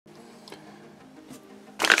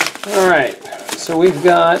Alright, so we've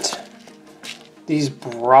got these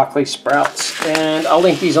broccoli sprouts, and I'll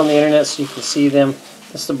link these on the internet so you can see them.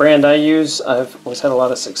 This is the brand I use. I've always had a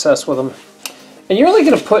lot of success with them. And you're only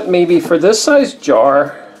going to put maybe, for this size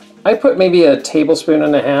jar, I put maybe a tablespoon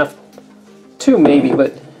and a half, 2 maybe,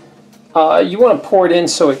 but you want to pour it in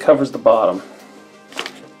so it covers the bottom.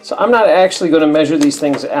 So I'm not actually going to measure these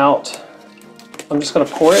things out. I'm just going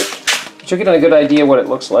to pour it, but you'll get a good idea what it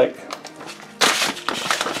looks like.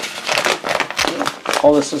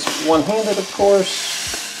 All this is one-handed, of course.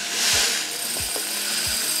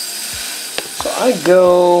 So I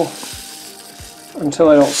go until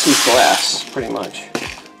I don't see glass, pretty much.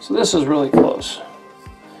 So this is really close.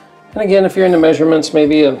 And again, if you're into measurements,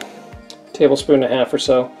 maybe a tablespoon and a half or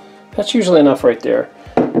so. That's usually enough right there.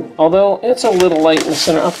 Although it's a little light in the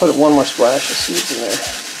center, I'll put one more splash of seeds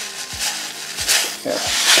in there. Yeah.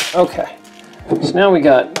 Okay. So now we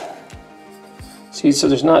got seeds, so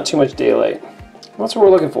there's not too much daylight. That's what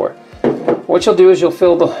we're looking for. What you'll do is you'll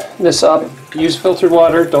fill this up. Use filtered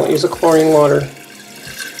water. Don't use a chlorine water.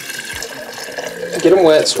 Get them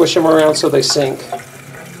wet. Swish them around so they sink.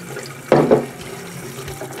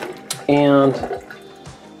 And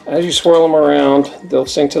as you swirl them around, they'll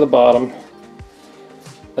sink to the bottom.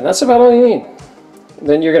 And that's about all you need.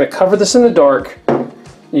 Then you're going to cover this in the dark.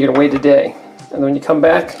 You're going to wait a day. And then when you come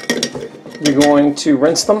back, you're going to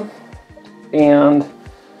rinse them. And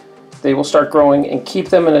they will start growing, and keep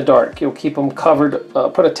them in the dark. You'll keep them covered,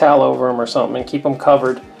 put a towel over them or something, and keep them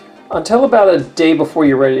covered until about a day before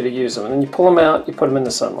you're ready to use them. And then you pull them out, you put them in the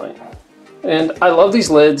sunlight. And I love these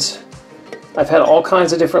lids. I've had all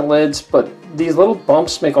kinds of different lids, but these little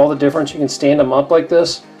bumps make all the difference. You can stand them up like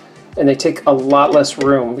this, and they take a lot less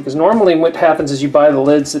room. Because normally what happens is you buy the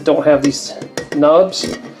lids that don't have these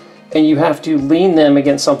nubs, and you have to lean them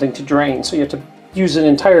against something to drain. So you have to use an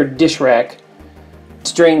entire dish rack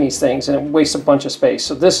to drain these things, and it wastes a bunch of space.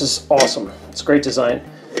 So this is awesome. It's a great design.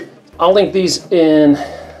 I'll link these in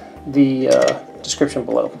the description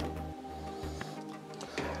below.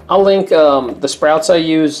 I'll link the sprouts I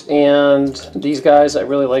use and these guys. I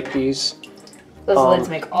really like these. Those lids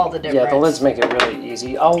make all the difference. Yeah, the lids make it really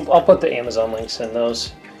easy. I'll put the Amazon links in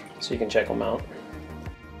those so you can check them out.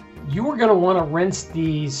 You are going to want to rinse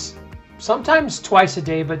these sometimes twice a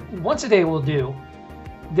day, but once a day will do.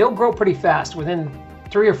 They'll grow pretty fast. Within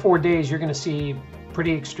 3 or 4 days, you're going to see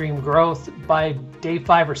pretty extreme growth. By day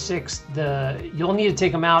 5 or 6, you'll need to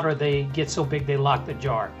take them out, or they get so big they lock the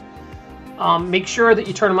jar. Make sure that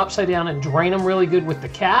you turn them upside down and drain them really good with the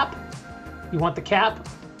cap. You want the cap.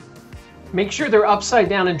 Make sure they're upside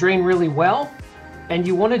down and drain really well. And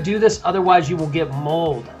you want to do this, otherwise you will get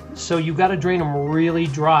mold. So you got to drain them really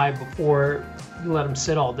dry before you let them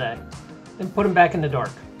sit all day. And put them back in the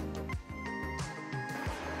dark.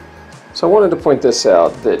 So I wanted to point this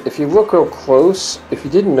out, that if you look real close, if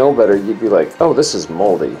you didn't know better, you'd be like, oh, this is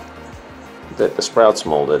moldy, that the sprout's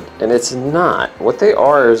molded. And it's not. What they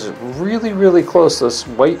are is really, really close. This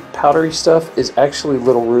white powdery stuff is actually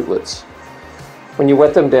little rootlets. When you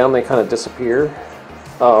wet them down, they kind of disappear.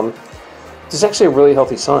 This is actually a really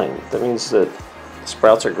healthy sign. That means that the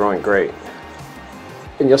sprouts are growing great.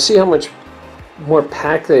 And you'll see how much more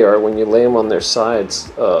packed they are when you lay them on their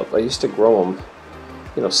sides. I used to grow them,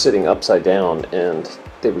 you know, sitting upside down, and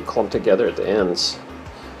they would clump together at the ends.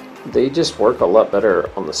 They just work a lot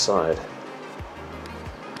better on the side.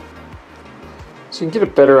 So you can get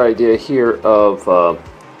a better idea here of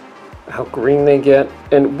how green they get.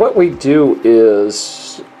 And what we do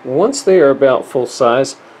is, once they are about full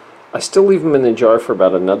size, I still leave them in the jar for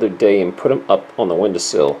about another day and put them up on the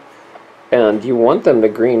windowsill. And you want them to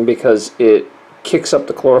green because it kicks up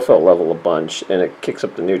the chlorophyll level a bunch, and it kicks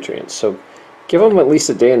up the nutrients. So give them at least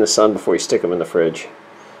a day in the sun before you stick them in the fridge.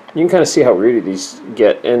 You can kind of see how rooty these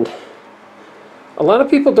get, and a lot of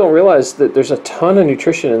people don't realize that there's a ton of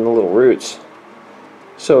nutrition in the little roots.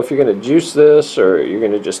 So if you're going to juice this, or you're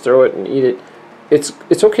going to just throw it and eat it,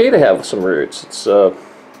 it's okay to have some roots. It's a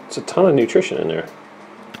ton of nutrition in there.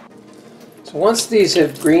 So once these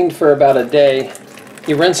have greened for about a day,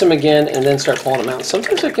 you rinse them again and then start pulling them out.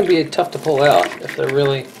 Sometimes it can be tough to pull out if they're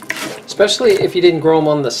really, especially if you didn't grow them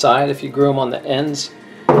on the side. If you grew them on the ends,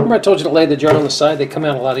 remember I told you to lay the jar on the side, they come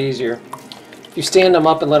out a lot easier. If you stand them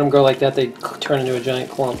up and let them grow like that, they turn into a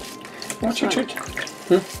giant clump. What's your trick?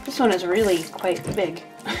 This one is really quite big.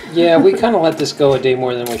 Yeah, we kind of let this go a day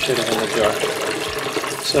more than we should have in the jar.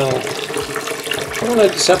 So I'm going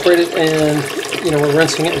to separate it, and you know, we're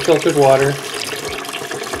rinsing it in filtered water.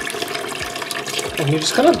 And you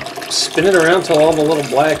just kind of spin it around until all the little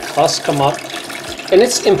black husks come up. And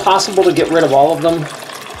it's impossible to get rid of all of them.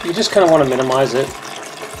 You just kind of want to minimize it.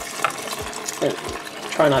 And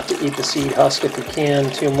try not to eat the seed husk if you can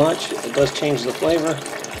too much. It does change the flavor.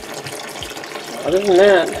 Other than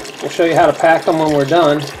that, we'll show you how to pack them when we're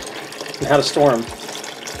done and how to store them.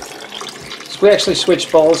 So we actually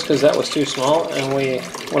switched bowls because that was too small, and we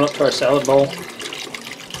went up to our salad bowl.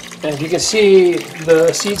 And you can see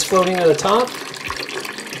the seeds floating to the top,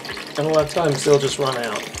 and a lot of times they'll just run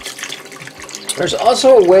out. There's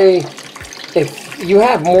also a way, if you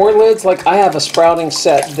have more lids, like I have a sprouting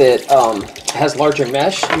set that has larger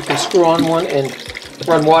mesh, you can screw on one and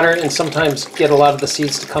run water and sometimes get a lot of the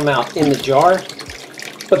seeds to come out in the jar.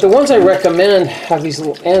 But the ones I recommend have these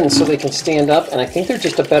little ends so they can stand up, and I think they're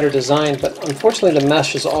just a better design, but unfortunately the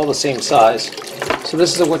mesh is all the same size. So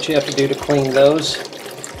this is what you have to do to clean those.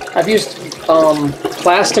 I've used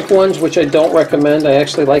plastic ones, which I don't recommend. I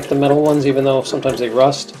actually like the metal ones, even though sometimes they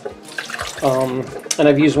rust. And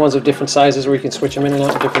I've used ones of different sizes where you can switch them in and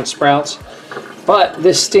out with different sprouts. But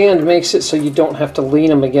this stand makes it so you don't have to lean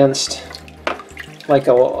them against like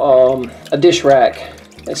a dish rack.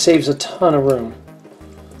 It saves a ton of room.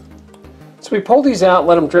 So we pull these out,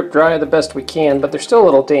 let them drip dry the best we can, but they're still a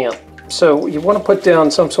little damp. So you want to put down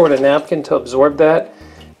some sort of napkin to absorb that.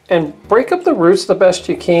 And break up the roots the best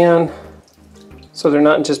you can so they're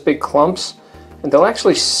not in just big clumps. And they'll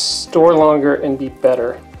actually store longer and be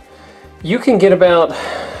better. You can get about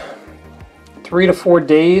 3 to 4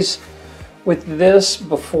 days with this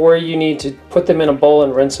before you need to put them in a bowl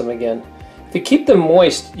and rinse them again. If you keep them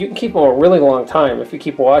moist, you can keep them a really long time if you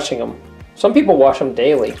keep washing them. Some people wash them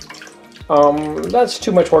daily. That's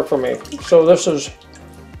too much work for me. So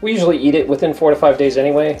we usually eat it within 4 to 5 days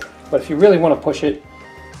anyway. But if you really want to push it,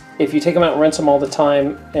 if you take them out and rinse them all the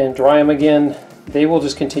time and dry them again, they will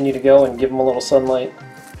just continue to go, and give them a little sunlight.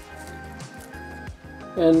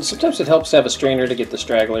 And sometimes it helps to have a strainer to get the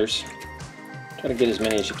stragglers. Try to get as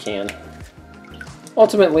many as you can.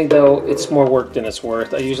 Ultimately though, it's more work than it's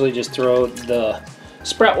worth. I usually just throw the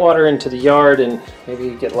sprout water into the yard, and maybe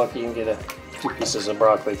you get lucky and get a few pieces of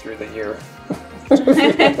broccoli through the year.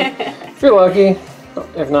 If you're lucky.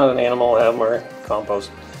 If not, an animal will have them, or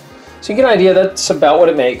compost. So you get an idea, that's about what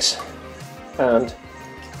it makes. And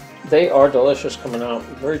they are delicious coming out.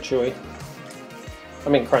 Very chewy. I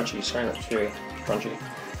mean crunchy, sorry, not chewy. Crunchy.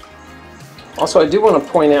 Also, I do want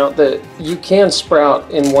to point out that you can sprout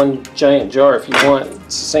in one giant jar if you want.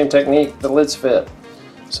 It's the same technique, the lids fit.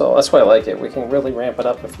 So that's why I like it. We can really ramp it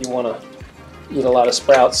up if you want to eat a lot of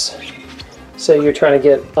sprouts. Say you're trying to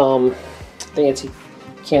get the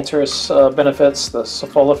anti-cancerous benefits, the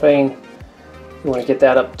sulforaphane. You want to get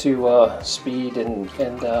that up to speed, and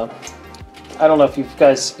I don't know if you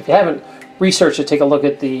haven't researched it, take a look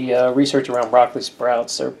at the research around broccoli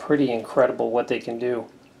sprouts. They're pretty incredible what they can do.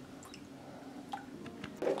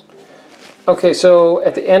 Okay, so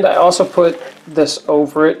at the end I also put this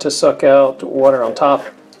over it to suck out water on top,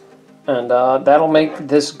 and that'll make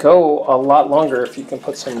this go a lot longer if you can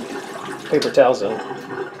put some paper towels in.